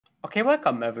Okay,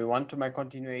 welcome everyone to my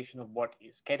continuation of what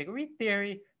is category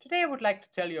theory. Today I would like to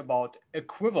tell you about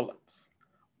equivalence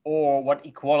or what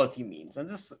equality means. And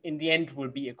this in the end will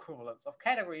be equivalence of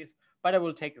categories, but I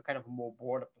will take a kind of more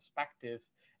broader perspective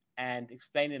and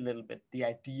explain a little bit the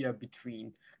idea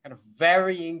between kind of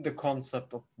varying the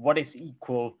concept of what is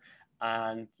equal.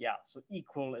 And yeah, so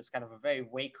equal is kind of a very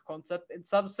vague concept in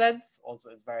some sense. Also,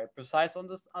 it's very precise on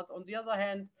this. On the other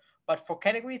hand, but for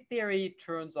category theory, it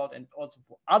turns out, and also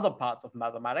for other parts of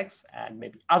mathematics and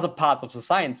maybe other parts of the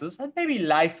sciences and maybe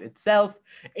life itself,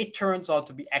 it turns out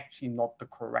to be actually not the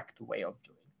correct way of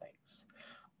doing things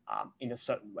in a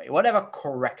certain way. Whatever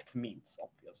correct means,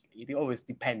 obviously, it always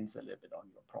depends a little bit on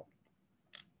your problem.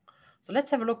 So let's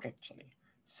have a look actually.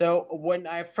 So when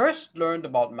I first learned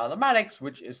about mathematics,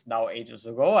 which is now ages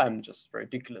ago, I'm just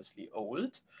ridiculously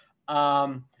old.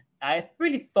 Um, I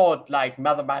really thought like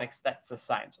mathematics, that's the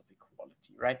science of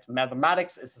equality, right?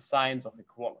 Mathematics is the science of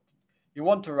equality. You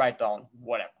want to write down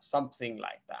whatever, something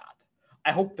like that.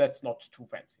 I hope that's not too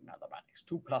fancy mathematics.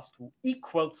 2 plus 2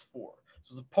 equals 4.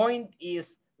 So the point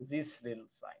is this little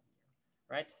sign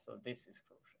here, right? So this is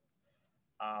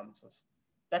crucial. So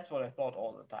that's what I thought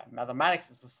all the time. Mathematics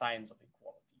is the science of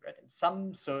equality, right? In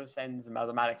some sense,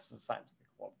 mathematics is the science of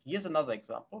equality. Here's another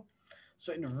example.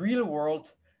 So in the real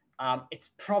world, it's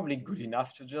probably good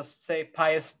enough to just say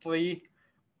pi is 3,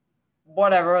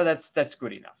 whatever, that's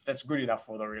good enough. That's good enough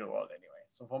for the real world anyway.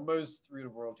 So for most real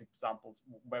world examples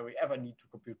where we ever need to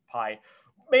compute pi,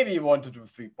 maybe you want to do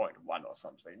 3.1 or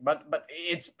something, but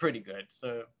it's pretty good.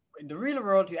 So in the real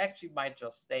world, you actually might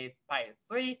just say pi is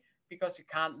 3 because you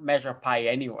can't measure pi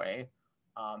anyway.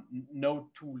 No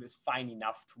tool is fine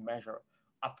enough to measure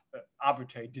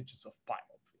arbitrary digits of pi,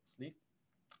 obviously.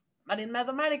 But in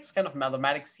mathematics, kind of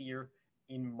mathematics here,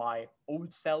 in my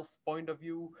old self point of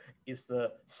view, is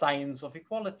the science of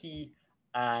equality.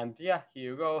 And yeah,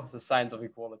 here you go. The science of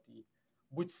equality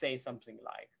would say something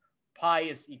like pi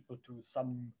is equal to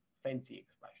some fancy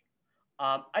expression.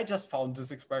 I just found this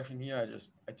expression here.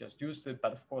 I just used it,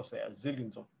 but of course there are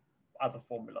zillions of other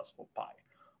formulas for pi.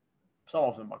 Some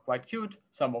of them are quite cute,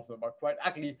 some of them are quite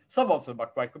ugly, some of them are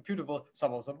quite computable,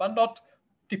 some of them are not.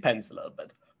 Depends a little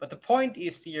bit. But the point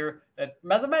is here that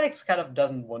mathematics kind of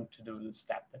doesn't want to do the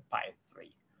step that pi is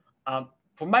 3.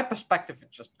 From my perspective,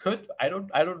 it just could. I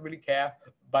don't really care.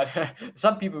 But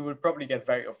some people will probably get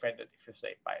very offended if you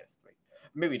say pi is 3.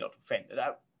 Maybe not offended.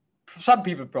 Some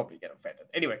people probably get offended.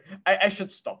 Anyway, I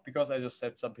should stop because I just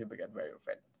said some people get very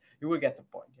offended. You will get the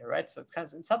point here, right? So it's kind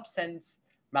of, in some sense,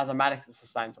 mathematics is a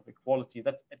science of equality.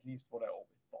 That's at least what I always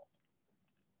thought.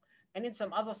 And in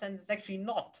some other sense, it's actually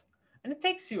not. And it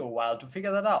takes you a while to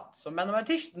figure that out. So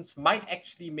mathematicians might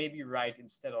actually maybe write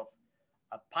instead of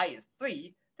pi is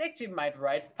 3, they actually might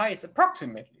write pi is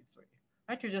approximately 3.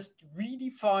 Right? You just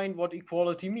redefine what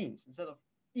equality means. Instead of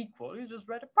equal, you just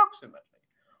write approximately.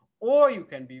 Or you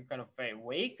can be kind of very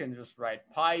vague and just write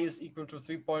pi is equal to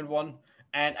 3.1.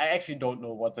 And I actually don't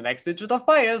know what the next digit of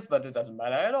pi is, but it doesn't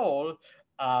matter at all.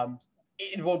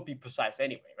 It won't be precise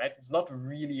anyway, right? It's not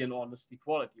really an honest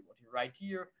equality. What you write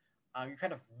here, you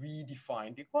kind of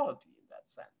redefine equality in that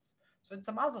sense. So in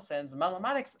some other sense,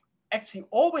 mathematics actually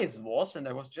always was, and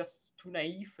I was just too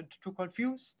naive and too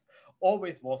confused,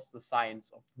 always was the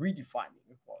science of redefining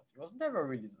equality. It was never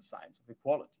really the science of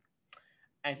equality.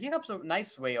 And here comes a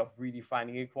nice way of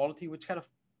redefining equality, which kind of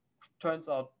turns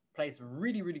out plays a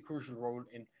really, really crucial role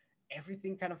in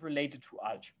everything kind of related to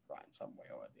algebra in some way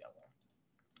or the other,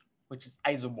 which is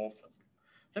isomorphism.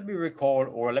 Let me recall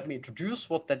or let me introduce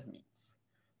what that means.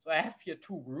 So I have here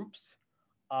two groups,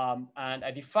 and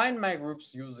I define my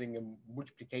groups using a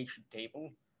multiplication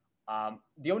table.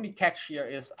 The only catch here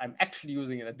is I'm actually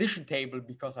using an addition table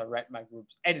because I write my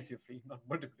groups additively, not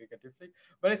multiplicatively,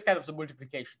 but it's kind of the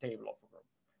multiplication table of a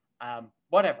group.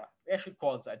 Whatever, I should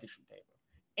call it the addition table.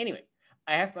 Anyway,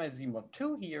 I have my Z mod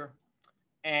 2 here,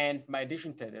 and my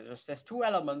addition table just has two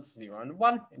elements, 0 and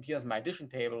 1, and here's my addition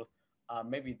table.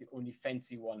 Maybe the only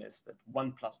fancy one is that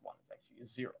 1 plus 1 is actually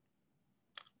 0.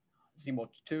 Z mod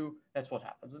 2, that's what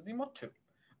happens with Z mod 2.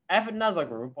 I have another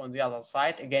group on the other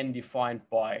side, again defined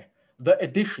by the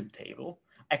addition table.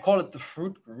 I call it the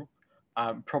fruit group.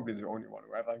 I'm probably the only one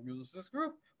who ever uses this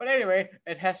group. But anyway,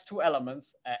 it has two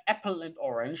elements, apple and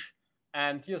orange.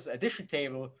 And here's the addition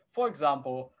table. For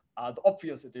example, the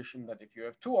obvious addition that if you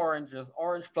have two oranges,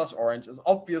 orange plus orange is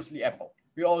obviously apple.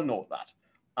 We all know that,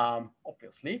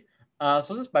 obviously.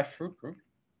 So this is my fruit group.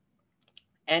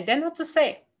 And they're not the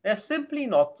same. They're simply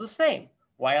not the same.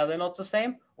 Why are they not the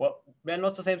same? Well, they're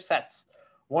not the same sets.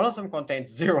 One of them contains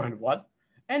 0 and 1,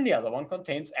 and the other one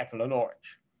contains apple and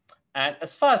orange. And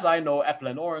as far as I know, apple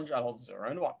and orange are not 0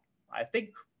 and 1. I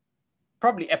think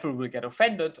probably Apple will get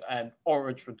offended and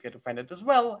Orange would get offended as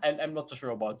well. And I'm not so sure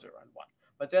about 0 and 1,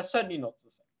 but they're certainly not the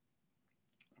same.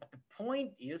 But the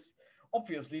point is,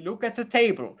 obviously, look at the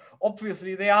table.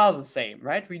 Obviously, they are the same,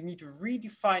 right? We need to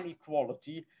redefine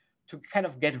equality to kind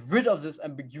of get rid of this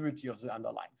ambiguity of the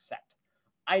underlying set.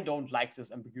 I don't like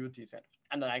this ambiguity set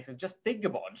underlying set. Just think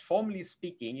about it. Formally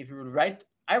speaking, if you would write,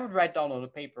 I would write down on a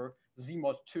paper Z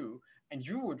mod 2, and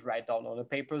you would write down on a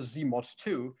paper Z mod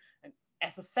 2. And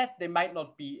as a set, they might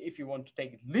not be, if you want to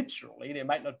take it literally, they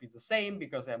might not be the same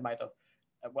because they might have,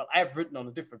 well, I've written on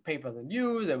a different paper than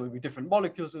you, there will be different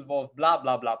molecules involved, blah,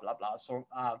 blah, blah, blah, blah. So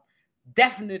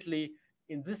definitely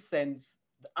in this sense,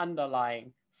 the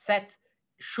underlying set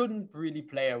shouldn't really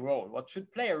play a role. What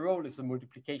should play a role is the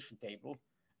multiplication table,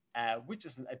 which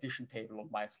is an addition table on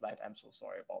my slide. I'm so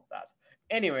sorry about that.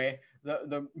 Anyway,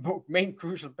 the main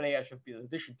crucial player should be the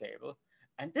addition table.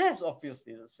 And this is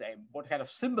obviously the same. What kind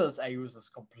of symbols I use is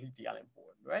completely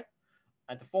unimportant, right?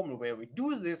 And the formal way we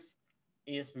do this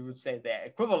is we would say they're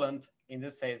equivalent. In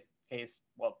this case,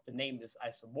 well, the name is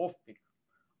isomorphic.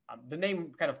 The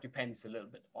name kind of depends a little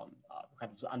bit on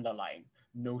kind of the underlying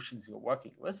notions you're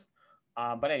working with.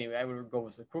 But anyway, I will go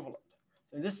with equivalent.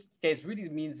 So in this case, really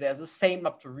means there's the same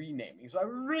up to renaming. So I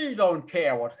really don't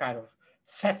care what kind of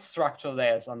set structure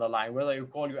there is underlying, whether you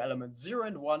call your elements 0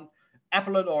 and 1,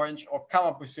 apple and orange, or come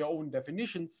up with your own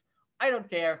definitions. I don't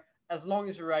care, as long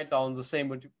as you write down the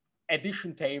same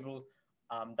addition table.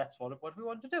 That's what we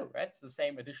want to do, right? The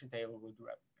same addition table will do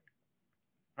everything,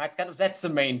 right? Kind of that's the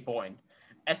main point.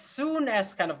 As soon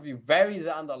as kind of we vary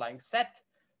the underlying set,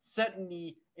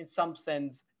 certainly in some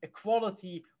sense,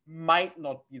 equality might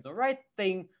not be the right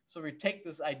thing. So we take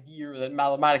this idea that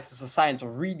mathematics is a science of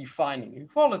redefining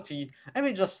equality, and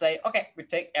we just say, okay, we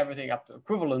take everything up to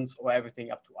equivalence or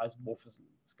everything up to isomorphism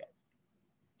in this case.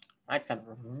 Right? Kind of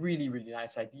a really, really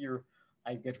nice idea.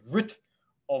 I get rid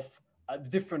of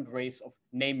different ways of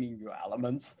naming your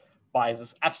elements by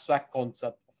this abstract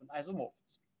concept of an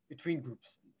isomorphism between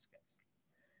groups in this case.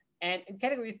 And in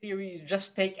category theory, you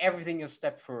just take everything a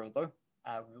step further.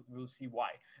 We'll see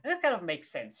why. And that kind of makes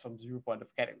sense from the viewpoint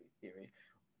of category theory.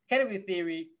 Category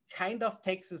theory kind of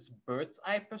takes this bird's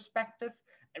eye perspective,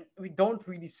 and we don't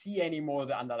really see anymore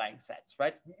the underlying sets,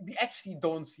 right? We actually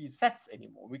don't see sets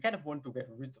anymore. We kind of want to get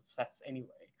rid of sets anyway.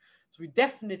 So we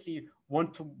definitely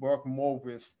want to work more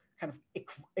with kind of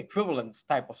equivalence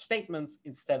type of statements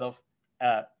instead of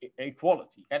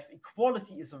equality. Kind of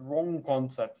equality is a wrong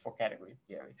concept for category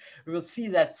theory. We will see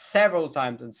that several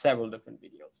times in several different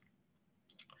videos.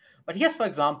 But here's, for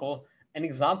example, an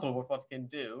example of what one can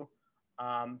do.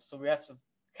 So we have the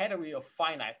category of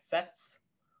finite sets.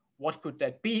 What could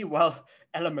that be? Well,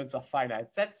 elements are finite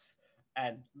sets,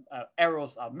 and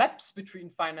arrows are maps between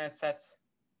finite sets.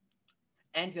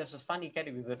 And you have this funny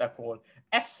category that are called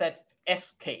F set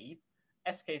SK.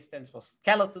 SK stands for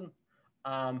skeleton.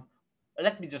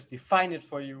 Let me just define it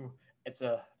for you. It's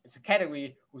a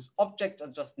category whose objects are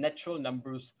just natural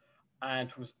numbers and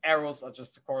whose arrows are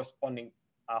just the corresponding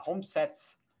home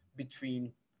sets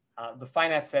between the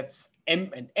finite sets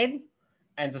M and N.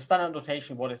 And the standard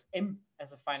notation, what is M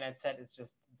as a finite set, is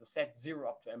just the set 0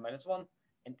 up to n minus 1,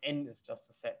 and N is just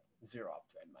the set 0 up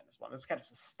to n minus 1. It's kind of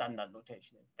the standard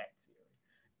notation in that theory.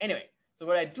 Anyway, so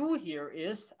what I do here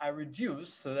is I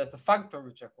reduce, so there's a functor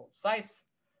which I call size,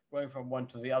 going from one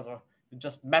to the other. You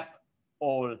just map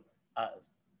all,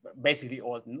 basically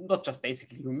all, not just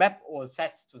basically, you map all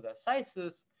sets to their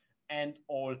sizes and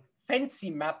all fancy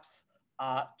maps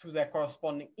to their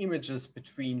corresponding images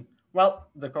between, well,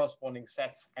 the corresponding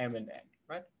sets M and N,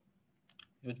 right?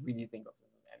 You should really think of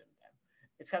this as N and M.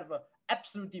 It's kind of an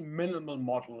absolutely minimal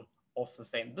model of the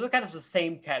same, they're kind of the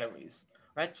same categories,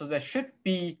 right? So they should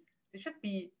be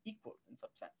equal in some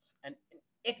sense. And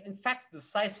in fact, the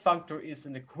size functor is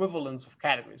an equivalence of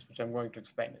categories, which I'm going to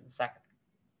explain in a second.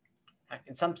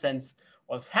 In some sense,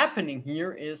 what's happening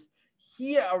here is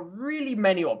here are really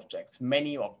many objects,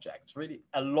 really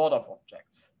a lot of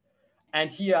objects.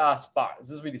 And here are sparse.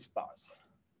 This is really sparse.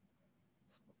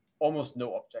 Almost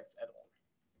no objects at all.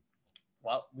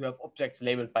 Well, we have objects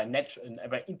labeled by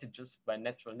integers, by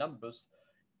natural numbers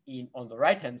on the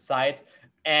right-hand side.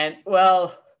 And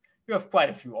well, you have quite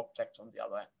a few objects on the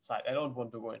other side. I don't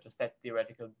want to go into set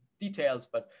theoretical details,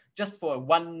 but just for a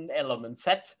one element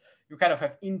set, you kind of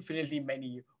have infinitely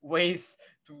many ways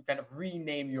to kind of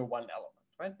rename your one element,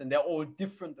 right? And they're all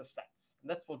different as sets. And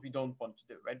that's what we don't want to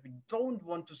do, right? We don't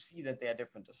want to see that they are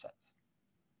different as sets.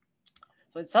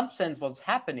 So in some sense, what's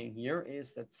happening here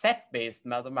is that set-based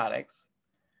mathematics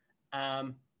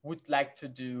would like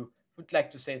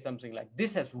to say something like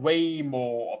this has way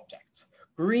more objects.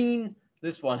 Green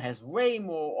This one has way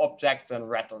more objects than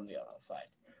red on the other side.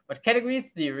 But category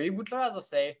theory would rather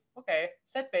say, okay,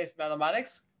 set-based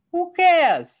mathematics, who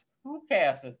cares? Who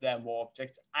cares that there are more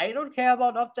objects? I don't care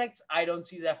about objects. I don't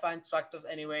see their fine structures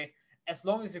anyway. As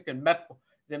long as you can map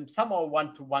them somehow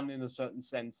one-to-one in a certain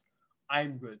sense,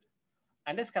 I'm good.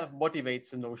 And this kind of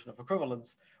motivates the notion of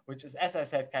equivalence, which is, as I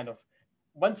said, kind of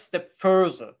one step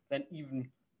further than even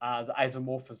the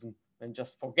isomorphism, than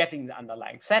just forgetting the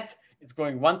underlying set. It's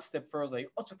going one step further. You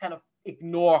also kind of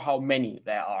ignore how many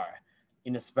there are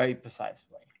in a very precise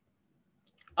way.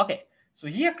 Okay, so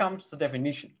here comes the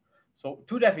definition. So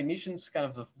two definitions, kind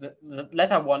of the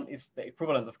latter one is the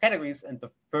equivalence of categories, and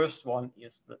the first one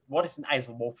is what is an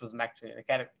isomorphism actually in a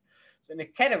category. So in a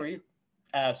category,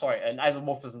 an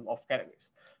isomorphism of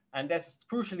categories. And that's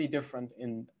crucially different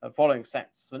in the following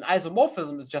sense. So an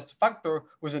isomorphism is just a functor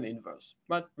with an inverse,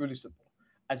 right? Really simple.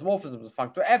 Isomorphism is a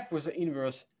functor f with an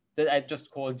inverse that I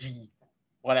just call g,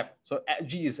 whatever. So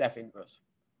g is f inverse.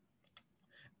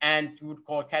 And you would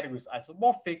call categories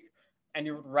isomorphic, and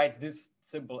you would write this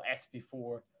symbol s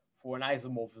before for an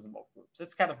isomorphism of groups.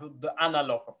 That's kind of the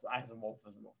analog of the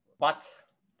isomorphism of groups. But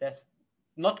that's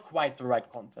not quite the right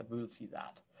concept. We will see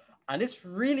that. And this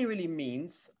really, really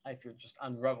means, if you just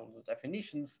unravel the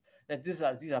definitions, that these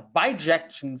are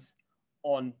bijections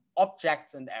on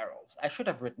objects and arrows. I should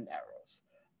have written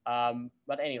arrows.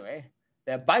 But anyway,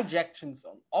 they're bijections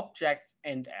on objects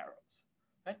and arrows.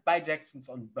 Right? Bijections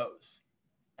on both.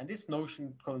 And this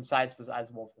notion coincides with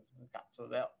isomorphism. So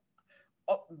there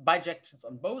are bijections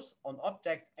on both, on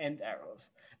objects and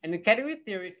arrows. And in category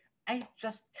theory,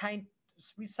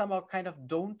 we somehow kind of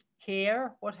don't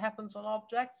care what happens on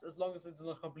objects as long as it's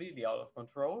not completely out of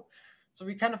control. So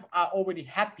we kind of are already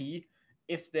happy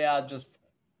if they are just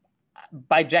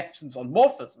bijections on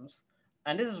morphisms.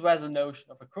 And this is where the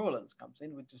notion of equivalence comes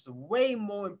in, which is a way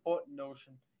more important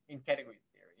notion in category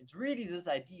theory. It's really this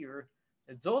idea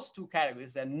that those two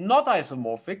categories, they're not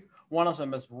isomorphic. One of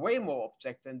them has way more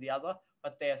objects than the other,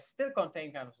 but they still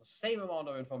contain kind of the same amount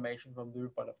of information from the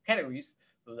viewpoint of categories,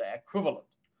 so they're equivalent.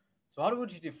 So how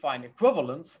would you define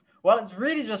equivalence? Well, it's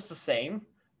really just the same,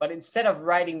 but instead of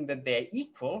writing that they're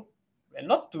equal, we're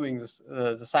not doing this,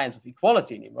 the science of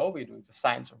equality anymore. We're doing the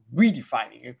science of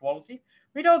redefining equality.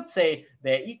 We don't say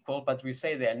they're equal, but we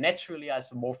say they're naturally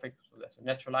isomorphic. So there's a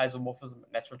natural isomorphism,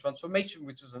 a natural transformation,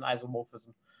 which is an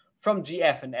isomorphism from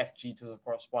GF and FG to the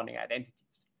corresponding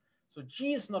identities. So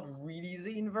G is not really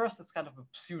the inverse. It's kind of a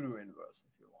pseudo-inverse,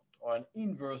 if you want, or an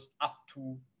inverse up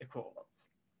to equivalence.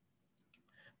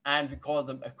 And we call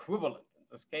them equivalent in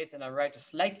this case, and I write a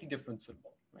slightly different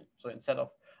symbol. Right? So instead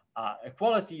of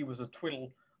equality with a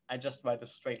twiddle, I just write a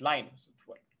straight line with a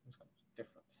twiddle. There's kind of a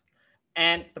difference.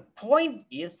 And the point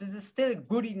is, this is still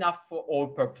good enough for all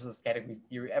purposes category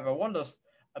theory ever wonders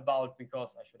about,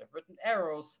 because I should have written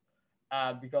arrows,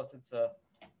 because it's a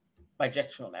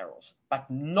bijectional arrows, but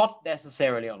not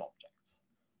necessarily on objects.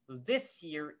 So this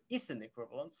here is an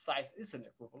equivalence, size is an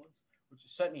equivalence, which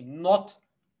is certainly not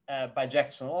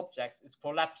bijectional objects. It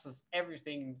collapses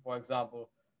everything, for example,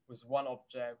 with one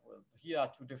object. Well, here are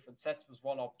two different sets with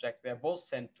one object. They're both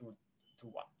sent to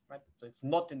one, right? So it's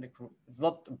not in the group. It's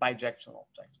not bijectional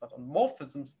objects, but on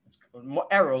morphisms, on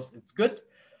arrows, it's good.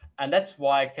 And that's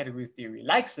why category theory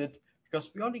likes it,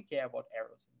 because we only care about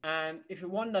arrows. And if you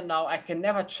wonder now, I can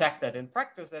never check that in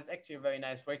practice. There's actually a very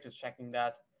nice way to checking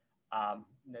that.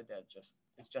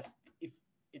 It's just if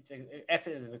it's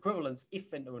an equivalence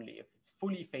if and only if it's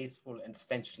fully faithful and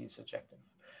essentially surjective.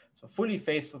 So fully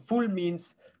faithful, full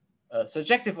means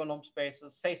surjective on home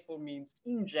spaces, faithful means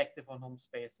injective on home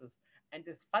spaces. And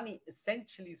it's funny,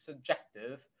 essentially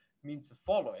surjective means the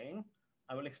following.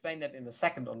 I will explain that in a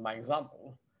second on my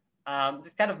example.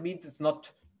 This kind of means it's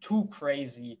not too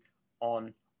crazy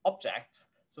on objects.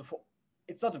 So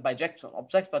it's not a bijection on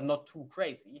objects, but not too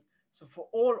crazy. So for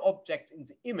all objects in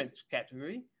the image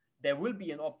category, there will be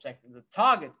an object in the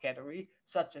target category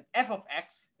such that f of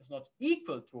x is not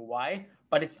equal to y,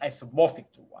 but it's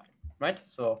isomorphic to y, right?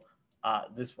 So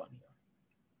this one here.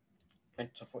 And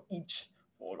so for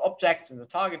all objects in the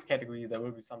target category, there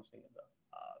will be something in the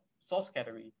source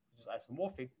category, which is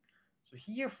isomorphic. So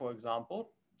here, for example,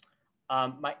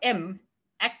 my M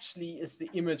actually is the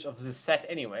image of this set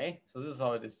anyway. So this is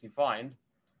how it is defined.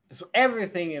 So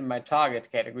everything in my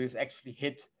target category is actually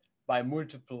hit by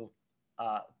multiple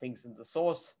things in the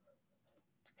source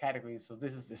category. So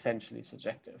this is essentially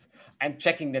surjective. And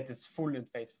checking that it's full and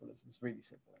faithful is really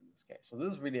simple in this case. So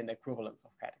this is really an equivalence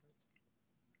of categories.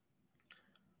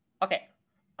 Okay.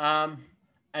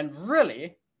 And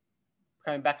really,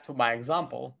 coming back to my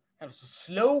example, kind of the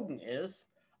slogan is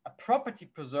a property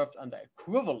preserved under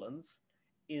equivalence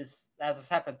is, as it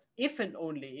happens, if and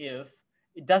only if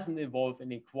it doesn't involve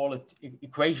an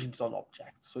equations on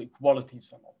objects, so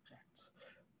equalities on objects.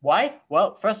 Why?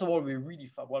 Well, first of all,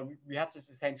 we have this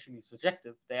essentially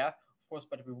subjective there, of course,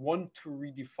 but we want to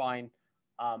redefine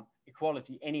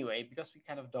equality anyway, because we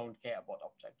kind of don't care about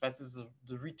objects. This is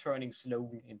the returning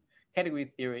slogan in category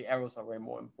theory. Errors are way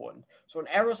more important. So on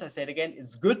errors, I said again,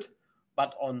 it's good,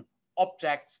 but on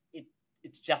objects,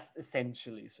 it's just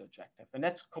essentially subjective. And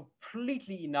that's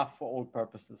completely enough for all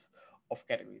purposes of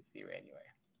category theory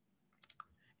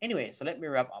anyway. So let me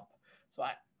wrap up. So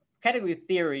category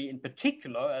theory in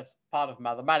particular, as part of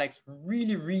mathematics,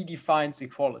 really redefines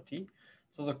equality.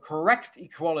 So the correct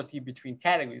equality between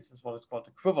categories is what is called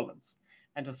equivalence.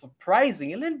 And a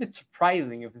little bit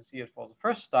surprising if you see it for the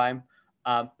first time,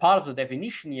 part of the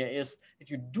definition here is that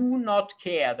you do not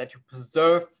care that you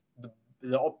preserve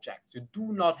the objects. You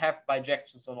do not have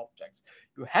bijections on objects.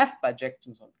 You have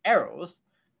bijections on arrows.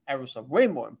 Arrows are way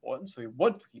more important, so you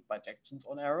want to keep bijections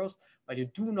on arrows, but you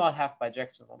do not have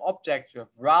bijections on objects. You have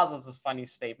rather this funny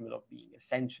statement of being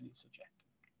essentially subjective.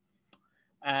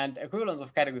 And equivalence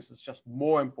of categories is just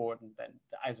more important than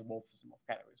the isomorphism of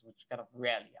categories, which kind of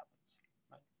rarely happens.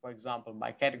 Right? For example,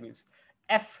 my categories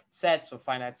F sets, so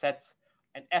finite sets,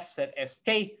 and F set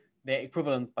SK, they're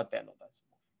equivalent, but they're not isomorphic.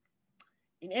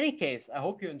 In any case, I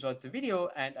hope you enjoyed the video,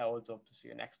 and I also hope to see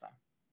you next time.